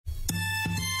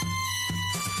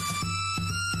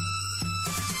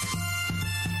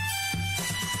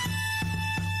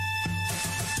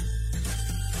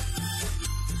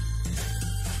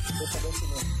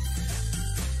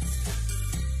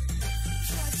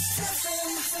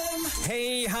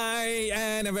Hey, hi,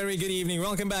 and a very good evening.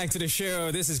 Welcome back to the show.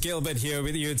 This is Gilbert here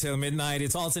with you till midnight.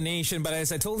 It's alternation, but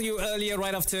as I told you earlier,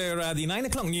 right after the 9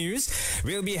 o'clock news,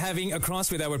 we'll be having a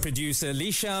cross with our producer,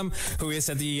 Lisham, who is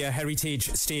at the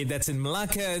heritage state that's in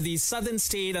Malacca, the southern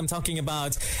state I'm talking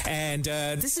about. And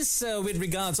this is with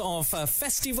regards of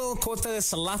Festival Kota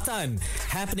Selatan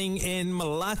happening in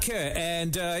Malacca.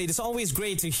 And it is always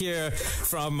great to hear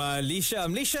from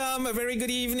Lisham. Lisham, a very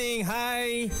good evening.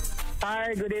 Hi.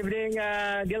 Hi, good evening,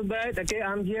 Gilbert. Okay,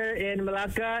 I'm here in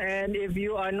Malacca, and if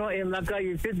you are not in Malacca,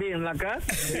 you should be in Malacca.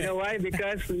 You know why?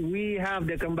 Because we have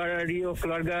the Kembara Rio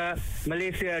Keluarga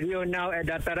Malaysia Rio now at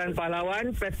Dataran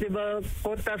Pahlawan Festival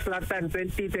Kota Selatan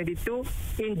 2022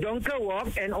 in Jonker Walk,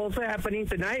 and also happening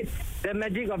tonight, the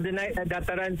Magic of the Night at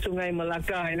Dataran Sungai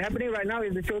Melaka. And happening right now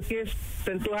is the showcase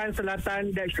Sentuhan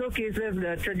Selatan that showcases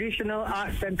the traditional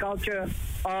arts and culture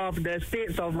of the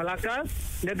states of Malacca,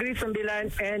 Negeri Sembilan,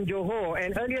 and Johor.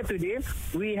 And earlier today,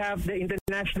 we have the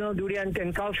International Durian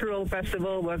and Cultural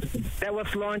Festival that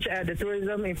was launched at the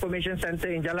Tourism Information Center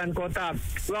in Jalan Kota.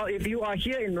 Well, if you are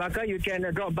here in Malacca, you can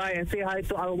drop by and say hi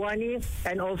to Alwani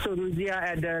and also Ruzia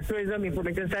at the Tourism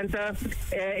Information Center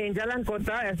in Jalan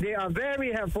Kota, as they are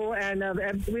very helpful and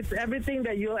with everything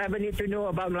that you'll ever need to know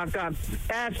about Malacca.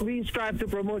 As we strive to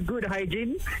promote good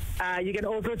hygiene, you can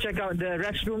also check out the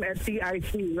restroom at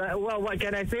TIC. Well, what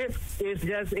can I say?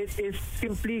 It is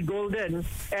simply golden.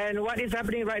 And what is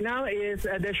happening right now is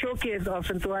the showcase of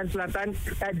Sentuhan Selatan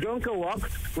at Jonker Walk,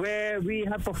 where we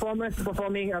have performers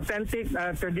performing authentic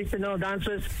traditional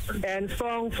dances and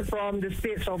songs from the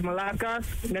states of Malacca,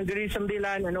 Negeri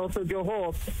Sembilan, and also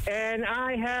Johor. And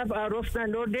I have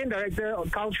Rosnan Nordin, Director of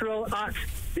Cultural Arts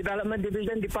Development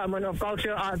Division, Department of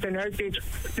Culture, Arts and Heritage,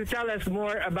 to tell us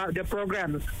more about the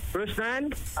program.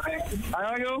 Rosnan, how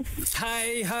are you?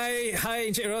 Hi,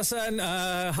 Encik Rosnan.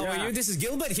 How are you? This is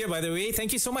Gilbert here, by the way.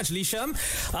 Thank you so much, Lisham.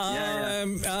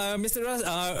 Mr.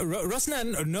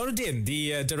 Rosnan Nordin,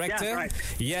 the Director,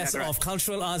 of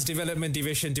Cultural Arts Development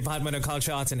Division, Department of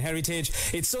Culture, Arts and Heritage.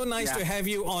 It's so nice to have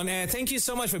you on air. Thank you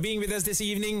so much for being with us this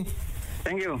evening.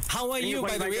 Thank you. How are you,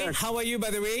 by the way? How are you,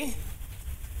 by the way?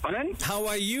 Pardon? How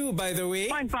are you, by the way?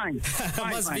 Fine.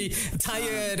 Must be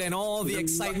tired and all the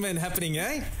excitement happening,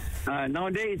 eh?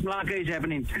 Nowadays, Malacca is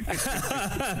happening.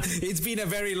 It's been a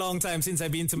very long time since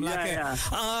I've been to Malacca.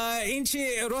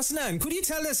 Encik Rosnan, could you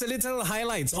tell us a little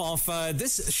highlights of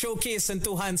this showcase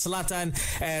Sentuhan Selatan,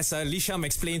 as Lisham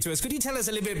explained to us? Could you tell us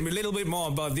a little bit more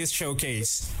about this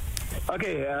showcase?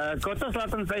 Okay, Kota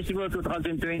Selatan Festival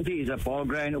 2020 is a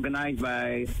program organized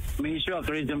by Ministry of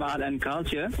Tourism, Art and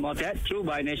Culture, MOTAT, through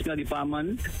by National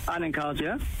Department, Art and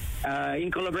Culture,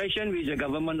 in collaboration with the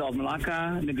government of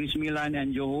Malacca, Negeri Sembilan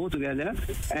and Johor together.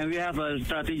 And we have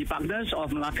strategic partners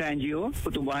of Malacca and Johor,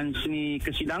 Pertubuhan Seni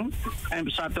Kesidang and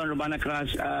Persatuan Rebana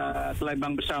Keras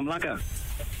Telabang Besar Malacca.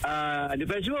 The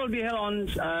festival will be held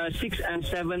on 6 and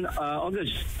 7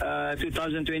 August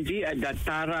 2020 at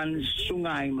Dataran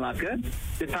Sungai Melaka,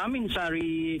 the Tamin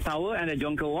Sari Tower and the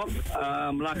Jonker Walk,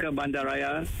 Melaka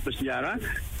Bandaraya Bersejarah,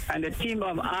 and the theme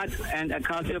of Art and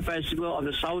Culture Festival of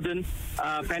the Southern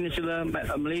Peninsula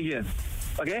Malaysia.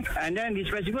 Okay, and then this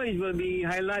festival will be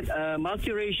highlight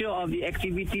multiracial of the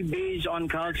activity based on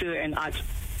culture and art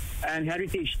and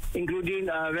heritage, including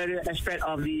various aspects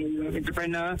of the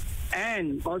entrepreneur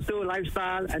and also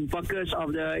lifestyle and focus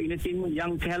of the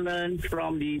young talent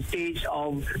from the states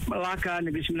of Malacca,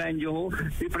 Negeri Sembilan, and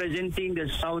Johor, representing the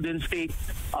southern state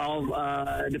of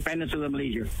the Peninsula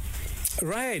Malaysia.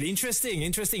 Right,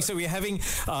 interesting. So we're having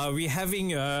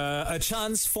a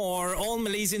chance for all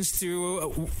Malaysians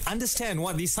to understand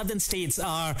what these southern states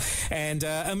are, and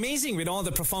amazing with all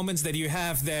the performance that you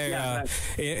have there,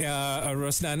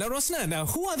 Rosnan. Now, Rosnan,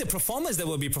 who are the performers that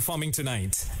will be performing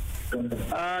tonight?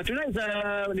 Tonight,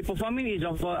 the performing is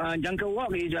of Jonker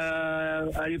Walk is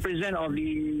represent of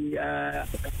the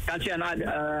culture and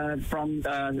art from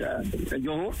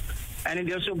Johor. And then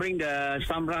they also bring the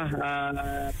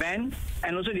Samrah band,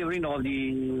 and also they bring all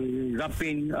the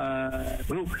Zapin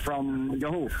group from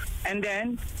Johor. And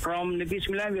then from Negeri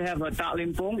Sembilan, we have Tak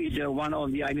Lempong, is one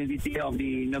of the identity of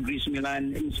the Negeri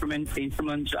Sembilan instruments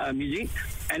music.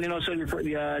 And then also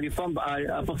the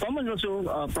performance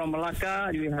also from Malacca.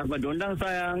 We have a Dondang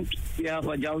Sayang, we have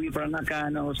a Jawi Peranakan,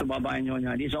 and also Baba and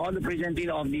Nyonya. These are all the presenting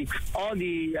of all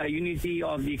the unity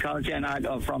of the culture and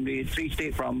art from the three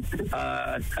states from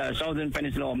Southern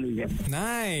Peninsula of Malaysia.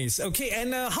 Nice. Okay,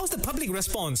 and how's the public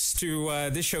response to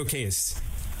this showcase?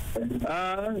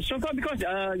 So far, because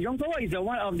Jongkawak is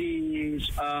one of the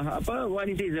what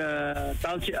is it?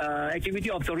 Culture, activity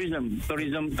of tourism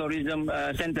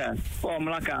center for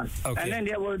Melaka. Okay. And then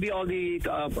there will be all the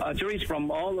tourists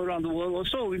from all around the world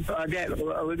also that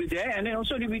will be there. And then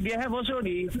also they have also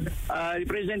the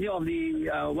representative of the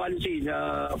what is it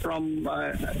from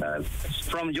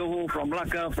Johor, from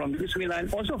Melaka, from Bismillah,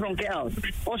 also from KL,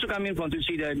 also coming from to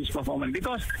see this performance,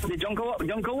 because the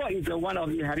Jongkawak is one of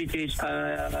the heritage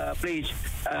place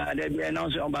that we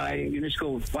announced by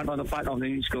UNESCO, one of the part of the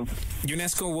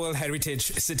UNESCO World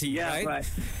Heritage City, yeah, right?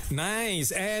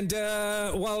 Nice. And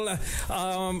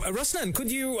Rosnan, could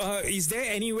you? Is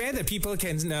there anywhere that people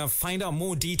can find out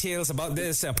more details about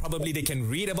this? Probably they can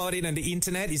read about it on the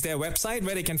internet. Is there a website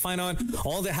where they can find out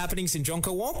all the happenings in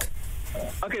Jongkawak?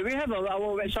 Okay, we have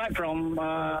our website from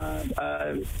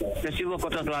Festival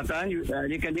Kota Selatan.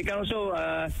 They can also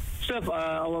surf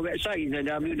our website is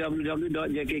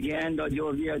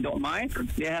www.jkkn.gov.my.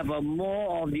 They have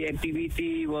more of the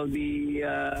activity will be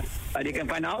they can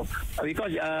find out,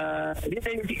 because this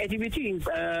activity is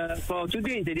for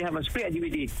today they have a split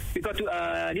activity, because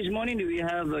this morning we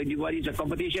have what is a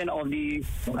competition of the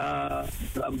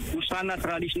busana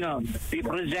traditional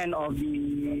represent of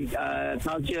the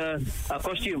culture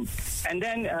costume, and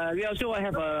then we also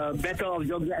have a battle of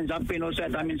jogging and jumping also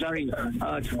at Tamin Sari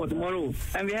for tomorrow,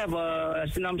 and we have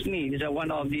senam seni. This is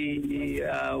one of the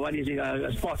what is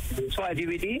it sport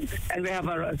activity, and we have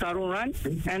a sarung run,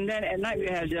 and then at night we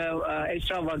have the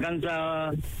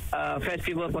extravaganza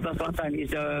festival Kota Selatan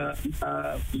is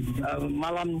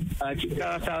malam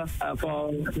cipta rasa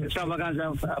for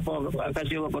extravaganza for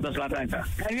festival Kota Selatan,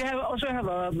 and we also have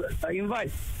a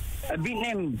invite a big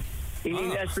name in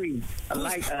industry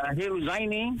like Heru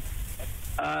Zaini.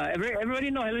 Everybody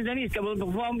know Heru Zaini is capable to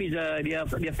perform is their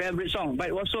favorite song,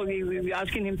 but also we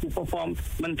asking him to perform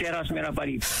Menteras Merah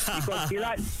Padi, because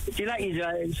Silat is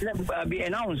be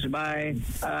announced by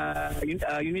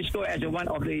UNESCO as one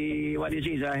of the what is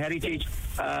it heritage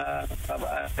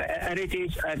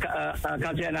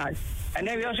culture and art. And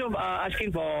then we also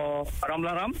asking for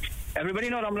Ramlaram. Everybody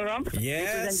know Ramlaram?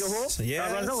 Yes. Represent Johor.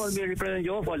 Yes. Ramlaram will be represent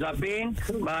Johor for Zapin.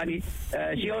 But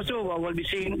she also will be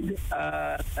singing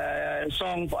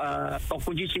song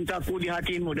Puji Cintaku di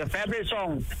Hatimu, the favorite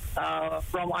song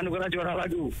from Anugerah Juara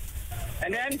Lagu.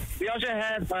 And then we also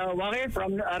have Wari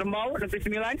from Rembau, Negeri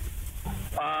Sembilan.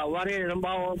 Wari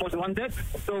Rembau Most Wanted.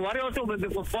 So Wari also will be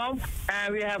performed,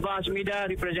 and we have Smida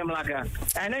represent Melaka.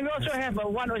 And then we also have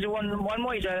one more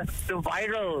is the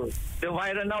viral. The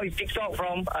viral now is TikTok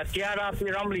from Tiara P.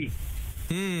 Ramli.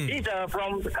 He's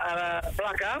from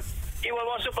Melaka. He will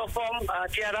also perform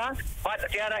Tiara, but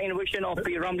Tiara in version of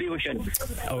the Ramli version.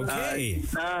 Okay.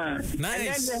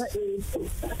 Nice.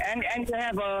 And they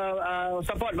have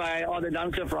support by all the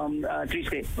dancers from three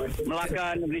states,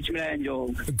 Melaka, Negeri Sembilan, and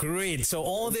Johor. Great. So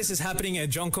all this is happening at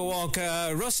Jongkawak.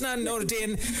 Rosnan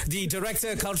Nordin, the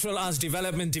Director, Cultural Arts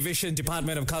Development Division,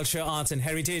 Department of Culture, Arts and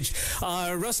Heritage.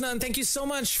 Rosnan, thank you so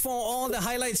much for all the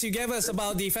highlights you gave us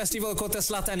about the Festival Kota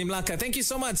Selatan in Melaka. Thank you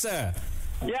so much, sir.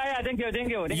 Yeah, thank you.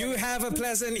 You have a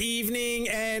pleasant evening,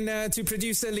 and to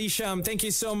producer Lisham, thank you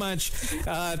so much.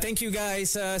 Thank you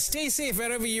guys. Stay safe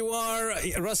wherever you are,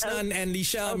 Rosnan and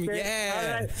Lisham. Okay. Yeah. All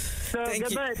right. So, Thank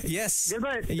Gilbert, you. Yes.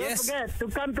 Gilbert, don't forget to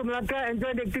come to Melaka and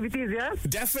join the activities, yeah?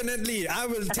 Definitely. I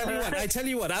will tell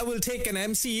you what. I will take an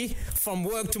MC from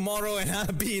work tomorrow and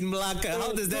I'll be in Melaka.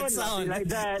 How does that sound? Like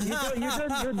that. You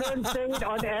don't say it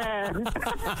on air.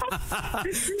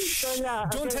 So, yeah,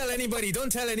 Don't tell anybody. So,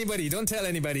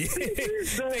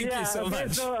 Thank you so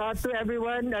much. So to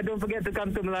everyone, don't forget to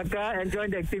come to Melaka and join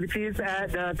the activities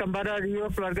at Kembara Rio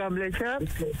Keluarga Malaysia.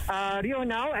 Rio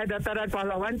now at the Dataran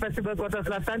Pahlawan Festival Kota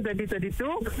Selatan 2022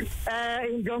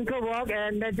 in Jongkawak,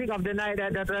 and Magic of the Night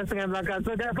at Dataran Sungai Melaka.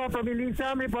 So therefore, from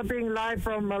Elisam reporting live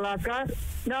from Melaka.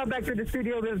 Now back to the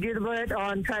studio with Gilbert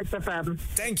on Trax FM.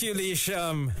 Thank you,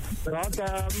 Lisham.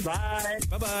 Welcome. Bye.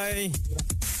 Bye-bye.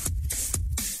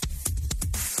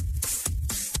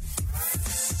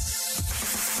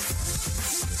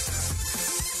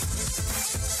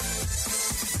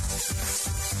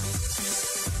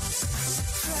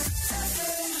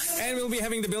 And we'll be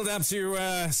having the build-up to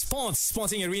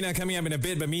Sporting Arena coming up in a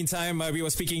bit. But meantime, we were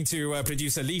speaking to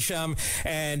producer Lisham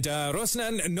and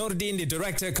Rosnan Nordin, the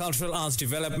Director, Cultural Arts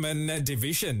Development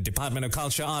Division, Department of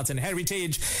Culture, Arts and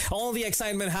Heritage. All the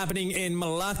excitement happening in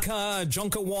Melaka,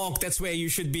 Jongkawak. That's where you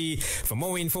should be. For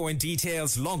more info and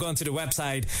details, log on to the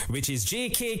website, which is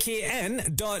jkkn.gov.my.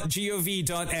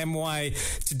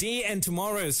 Today and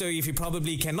tomorrow. So if you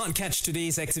probably cannot catch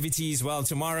today's activities, well,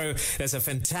 tomorrow there's a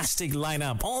fantastic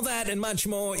lineup. All that and much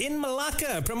more in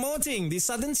Melaka, promoting the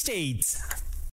Southern States.